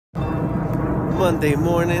Monday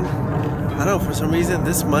morning. I don't know, for some reason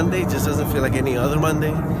this Monday just doesn't feel like any other Monday.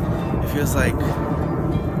 It feels like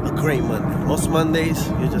a great Monday. Most Mondays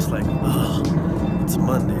you're just like, oh, it's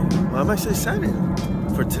Monday. Well, I'm actually excited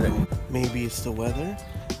for today. Maybe it's the weather.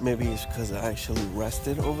 Maybe it's because I actually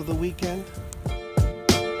rested over the weekend.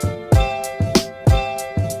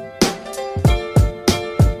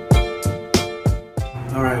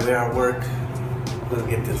 Alright, we're at work. We'll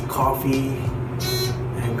get this coffee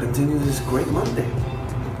and continue this great Monday.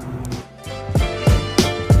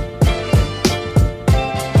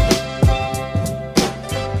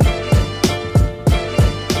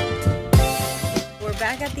 We're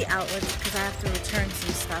back at the outlets because I have to return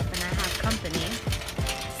some stuff and I have company.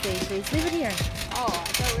 Stay, please. Leave it here. Oh, I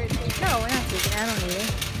thought we were taking. No, we're not taking it. I don't need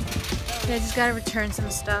it. So I just gotta return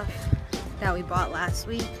some stuff that we bought last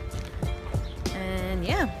week. And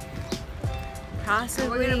yeah,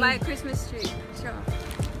 possibly. We're gonna buy a Christmas tree. Sure.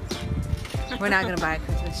 We're not gonna buy a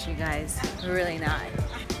Christmas tree, guys. We're really not.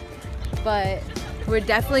 But we're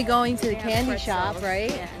definitely going to the candy shop,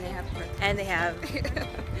 right? Yeah, and they have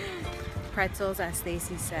pretzels, as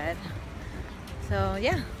Stacy said. So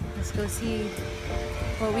yeah, let's go see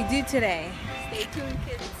what we do today. Stay tuned,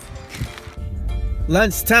 kids.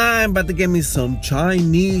 Lunchtime, about to get me some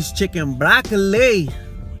Chinese chicken broccoli.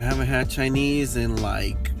 I haven't had Chinese in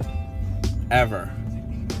like ever.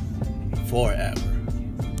 Forever.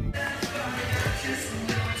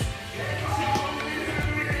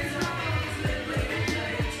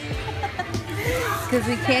 Because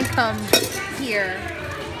we can't come here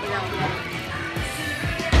without getting.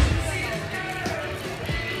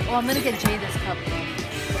 Well, I'm gonna get Jay this cup though.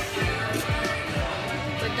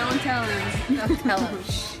 But don't tell him. Don't tell him.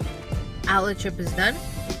 Outlet trip is done.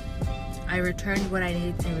 I returned what I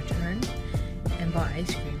needed to return and bought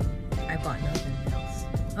ice cream. I bought nothing else.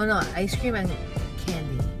 Oh no, ice cream and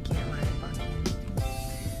candy. Can't lie, I bought candy.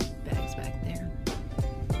 Bags back there.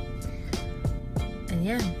 And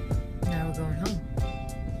yeah, now we're going home.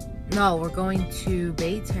 No, we're going to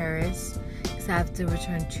Bay Terrace because I have to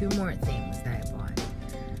return 2 more things that I bought.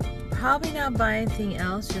 Probably not buy anything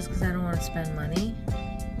else just because I don't want to spend money.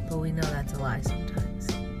 But we know that's a lie sometimes.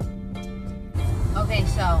 Okay,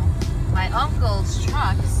 so my uncle's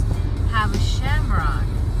trucks have a shamrock.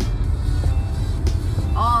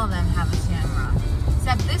 All of them have a shamrock.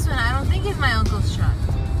 Except this one, I don't think is my uncle's truck.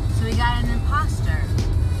 So we got an Imposter.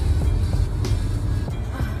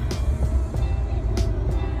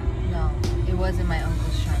 No, it wasn't my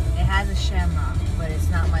uncle's truck. It has a shamrock, but it's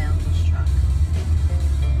not my uncle's truck.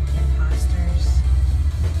 Imposters.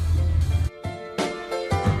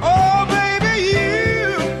 Oh, baby,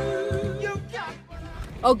 you got.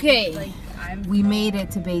 Okay, we made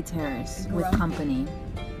it to Bay Terrace with company.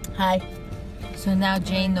 Hi. So now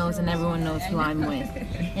Jane knows and everyone knows who I'm with.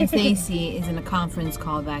 And Stacy is in a conference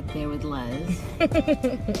call back there with Les.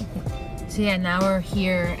 So yeah, now we're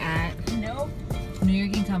here at New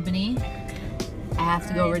York and Company. I have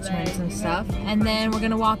to go return some stuff. And then we're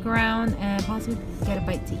gonna walk around and possibly get a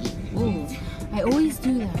bite to eat. Ooh, I always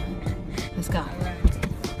do that. Let's go.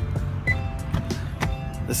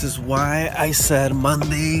 This is why I said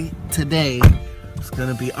Monday today is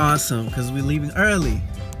gonna be awesome because we're leaving early.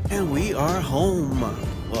 And we are home.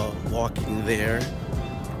 Well, walking there,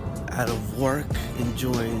 out of work,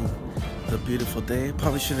 enjoying the beautiful day.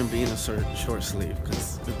 Probably shouldn't be in a short sleeve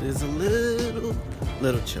because it is a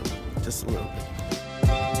little chill, just a little bit.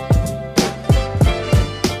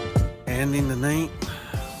 Ending the night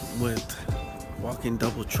with walking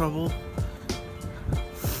double trouble.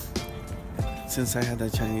 Since I had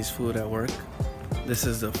that Chinese food at work, this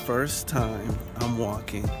is the first time I'm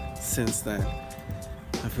walking since then.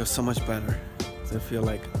 I feel so much better. I feel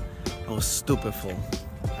like I was stupid full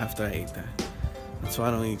after I ate that. That's why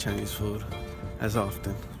I don't eat Chinese food as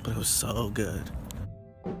often, but it was so good.